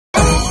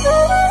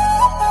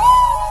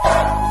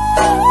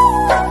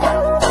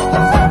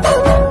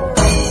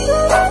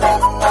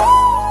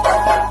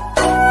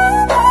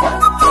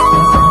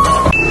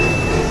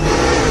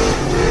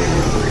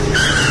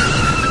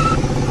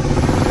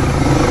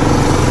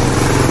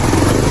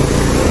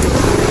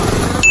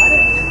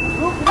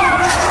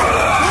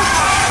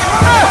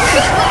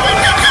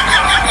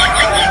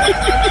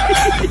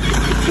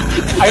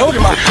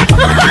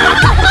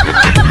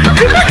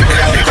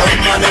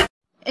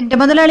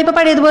മുതലാളി ഇപ്പൊ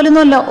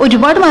പഴയതുപോലൊന്നുമല്ല,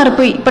 ഒരുപാട്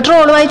മാറിപ്പോയി. ഇപ്പൊ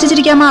ട്രോള് വായിച്ചു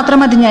ചിരിക്കാൻ മാത്രം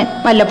മതി ഞാൻ.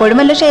 വല്ലപ്പോഴും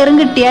വല്ല ഷെയറും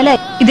കിട്ടിയാലേ.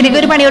 ഇതിനൊക്കെ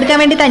ഒരു പണി കൊടുക്കാൻ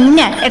വേണ്ടി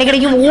തന്നെ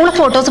ഇടയ്ക്കിടയ്ക്ക് ഊള്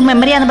ഫോട്ടോസും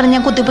മെമ്മറിയാന്ന് പറഞ്ഞ്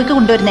ഞാൻ കുത്തിപ്പൊക്കി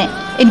കൊണ്ടുവരുന്നേ.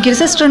 എനിക്കൊരു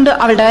സിസ്റ്റർ ഉണ്ട്,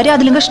 അവളുടെ കാര്യം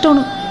അതിലും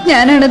കഷ്ടമാണ്.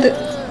 ഞാനാണത്.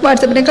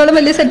 വാട്സപ്പിനേക്കാളും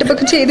വലിയ സെറ്റപ്പ്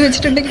ഒക്കെ ചെയ്തു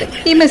വെച്ചിട്ടുണ്ടെങ്കിൽ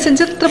ഈ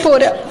മെസ്സഞ്ചർ ഇത്ര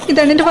പോരാ.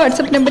 ഇതാണ് എന്റെ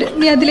വാട്സപ്പ് നമ്പർ,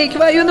 നീ അതിലേക്ക്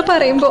വായോ എന്ന്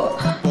പറയുമ്പോ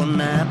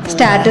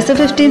സ്റ്റാറ്റസ്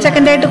 15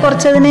 സെക്കൻഡ് ആയിട്ട്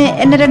കുറച്ചതിന്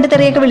എന്നെ 2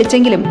 തെറിയൊക്കെ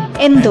വിളിച്ചെങ്കിലും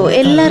എന്തോ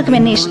എല്ലാവർക്കും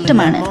എന്നെ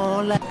ഇഷ്ടമാണ്.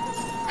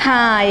 ഹാ,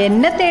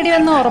 എന്നെ തേടി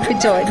വന്ന്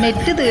ഉറപ്പിച്ചോ?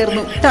 നെറ്റ്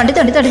തീർന്നു.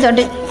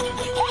 തൊണ്ടി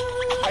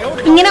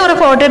ഇങ്ങനെ കുറെ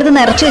ഫോട്ടോ എടുത്ത്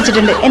നിറച്ചു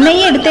വെച്ചിട്ടുണ്ട്. എന്നാൽ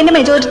ഈ എടുത്തതിന്റെ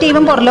മെജോറിറ്റി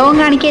ടീമും പുറലോകം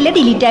കാണിക്കയില്ല,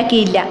 ഡിലീറ്റ്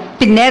ആക്കിയില്ല.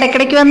 പിന്നെ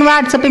ഇടയ്ക്കിടയ്ക്ക് വന്ന്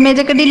വാട്സപ്പ്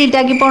ഇമേജ് ഒക്കെ ഡിലീറ്റ്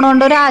ആക്കി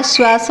പോണോണ്ട് ഒരു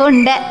ആശ്വാസം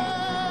ഉണ്ട്.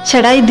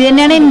 ചേട്ടാ, ഇത്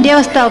തന്നെയാണ് എന്റെ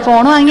അവസ്ഥ.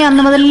 ഫോൺ വാങ്ങി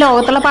അന്ന് മുതൽ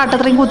ലോകത്തുള്ള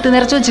പാട്ടത്രയും കുത്തി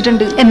നിറച്ച്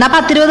വെച്ചിട്ടുണ്ട്. എന്നാ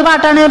 10-20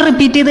 പാട്ടാണ്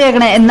റിപ്പീറ്റ് ചെയ്ത്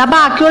കേൾക്കണേ. എന്നാ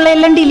ബാക്കിയുള്ള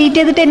എല്ലാം ഡിലീറ്റ്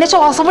ചെയ്തിട്ട് എന്നെ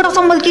ശ്വാസം വിടാൻ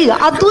സമ്മതിക്കുക.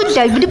 അതുമില്ല,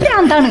 ഇവര്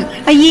ഭ്രാന്താണ്.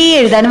 അയ്യേ,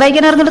 എഴുതാനും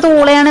വായിക്കാൻ ഇറങ്ങിട്ട്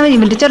തോളയാണ്.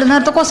 ഇവന്റെ ചില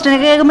നേരത്തെ ക്വസ്റ്റ്യൻ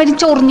ഒക്കെ കേൾക്കുമ്പോൾ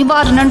ചൊറിഞ്ഞു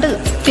പറഞ്ഞിട്ടുണ്ട്.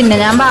 പിന്നെ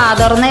ഞാൻ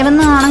ബാധർന്നവൻ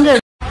നാണം കേട്ടു.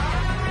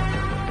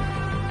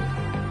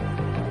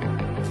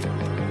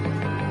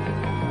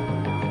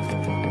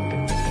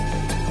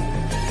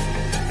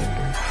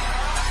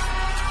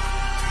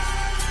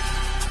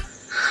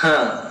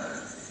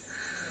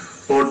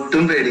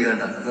 ഒട്ടും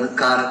പേടിക്കണ്ട,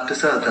 കറക്റ്റ്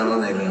സ്ഥലത്താണ്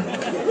വന്നേക്കുന്നത്.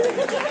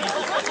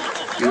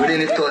 ഇവിടെ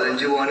ഇനി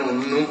തൊലഞ്ചു പോകാൻ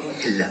ഒന്നും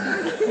ഇല്ല.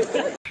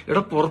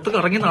 എടാ, പുറത്ത്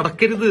കറങ്ങി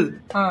നടക്കരുത്,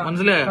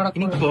 മനസ്സിലായ?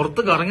 ഇനി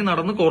പുറത്ത് കറങ്ങി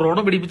നടന്ന്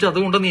കൊറോണ പിടിപ്പിച്ച്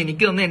അതുകൊണ്ട് നീ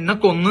എനിക്ക് തന്നെ എന്നെ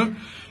കൊന്ന്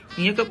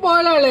നീയൊക്കെ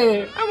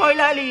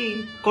മൊയലാളി.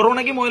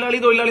 കൊറോണയ്ക്ക് മൊയലാളി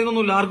തൊഴിലാളി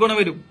എന്നൊന്നുമില്ല, ആർക്കും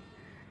വരും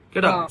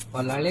കേട്ടാ.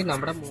 മൊയലാളി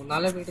നമ്മുടെ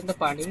 3-4 വീടിന്റെ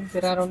പണിയും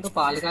തരാറുണ്ട്,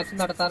 പാലുകാച്ചും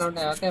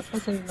നടത്താറുണ്ട്. അതൊക്കെ എപ്പോ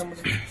ചെയ്യും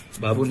നമ്മള്?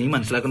 ബാബു, നീ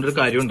മനസ്സിലാക്കേണ്ട ഒരു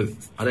കാര്യമുണ്ട്.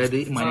 അതായത്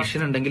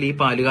മനുഷ്യനുണ്ടെങ്കിൽ ഈ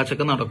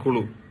പാലുകാച്ചൊക്കെ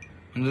നടക്കുള്ളൂ,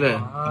 മനസ്സിലായേ?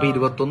 അപ്പൊ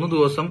 21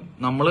 ദിവസം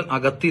നമ്മൾ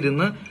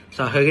അകത്തിരുന്ന്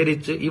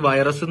സഹകരിച്ച് ഈ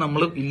വൈറസ്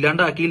നമ്മൾ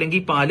ഇല്ലാണ്ടാക്കിയില്ലെങ്കിൽ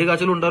ഈ പാല്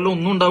കാച്ചൽ ഉണ്ടാവില്ല,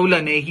 ഒന്നും ഉണ്ടാവില്ല.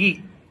 നെഹി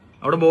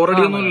അവിടെ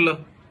ബോറടിയൊന്നുമില്ലല്ലോ.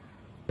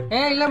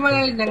 ഇല്ല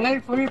മലയാളി, ഞങ്ങൾ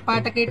ഫുൾ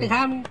പാട്ടൊക്കെ ഇട്ട്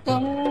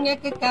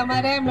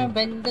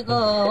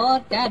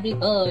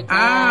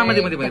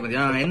മതി.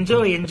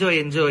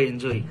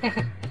 എൻജോയ്.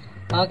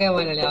 ഓക്കെ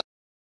മലയാളി.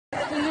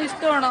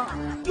 ഇഷ്ടമാണോ?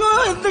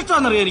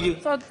 എന്തിഷ്ടമാണെന്നറിയാം എനിക്ക്.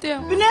 സത്യം.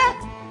 പിന്നെ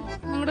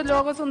നിങ്ങളുടെ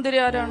ലോകസുന്ദരി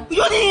ആരാണ്?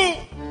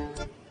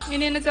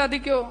 ഇനി എന്നെ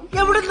ചതിക്കോ?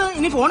 എവിടുന്ന്?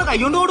 ഇനി ഫോണ്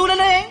കൈകൊണ്ട്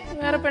ഓടൂലല്ലേ?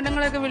 വേറെ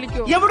പെണ്ണുങ്ങളെയൊക്കെ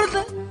വിളിക്കോ?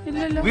 എവിടുന്ന്?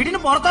 ഇല്ലല്ലോ. വീടിന്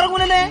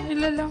പുറത്തിറങ്ങൂലല്ലേ?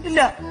 ഇല്ലല്ലോ.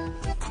 ഇല്ല.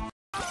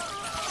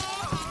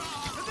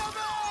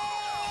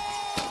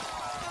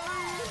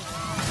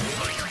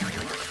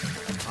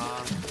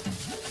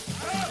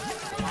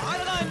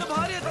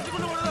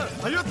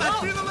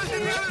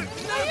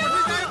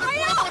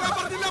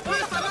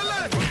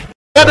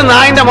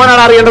 നായിന്റെ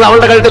മോനാണ് അറിയേണ്ടത്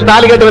അവളുടെ കഴുത്തിൽ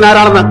താലി കെട്ടുവൻ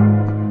ആരാണെന്ന്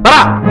പറ.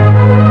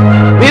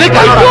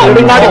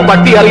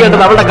 പട്ടി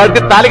അറിയേണ്ടത് അവളുടെ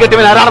കഴുത്തിൽ താലി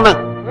കെട്ടിയവൻ ആരാണെന്ന്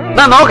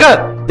നോക്ക്.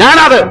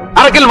 ഞാനത്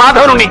അറക്കിൽ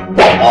മാധവനുണ്ണി.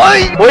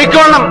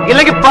 പോയിക്കോളണം,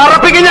 ഇല്ലെങ്കിൽ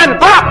പറപ്പിക്കും ഞാൻ.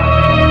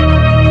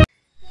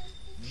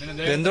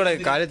 എന്തോടെ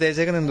കാല്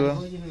തേച്ചേക്കുന്ന? എന്തുവാ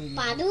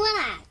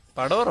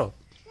പടോറോ?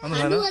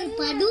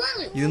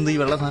 ഇതെന്ത് ഈ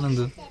വെള്ള സാധനം?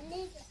 എന്ത്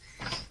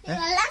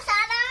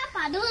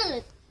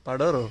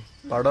പടോറോ?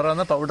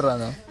 പടോറാന്നോ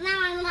പൗഡറാന്നോ?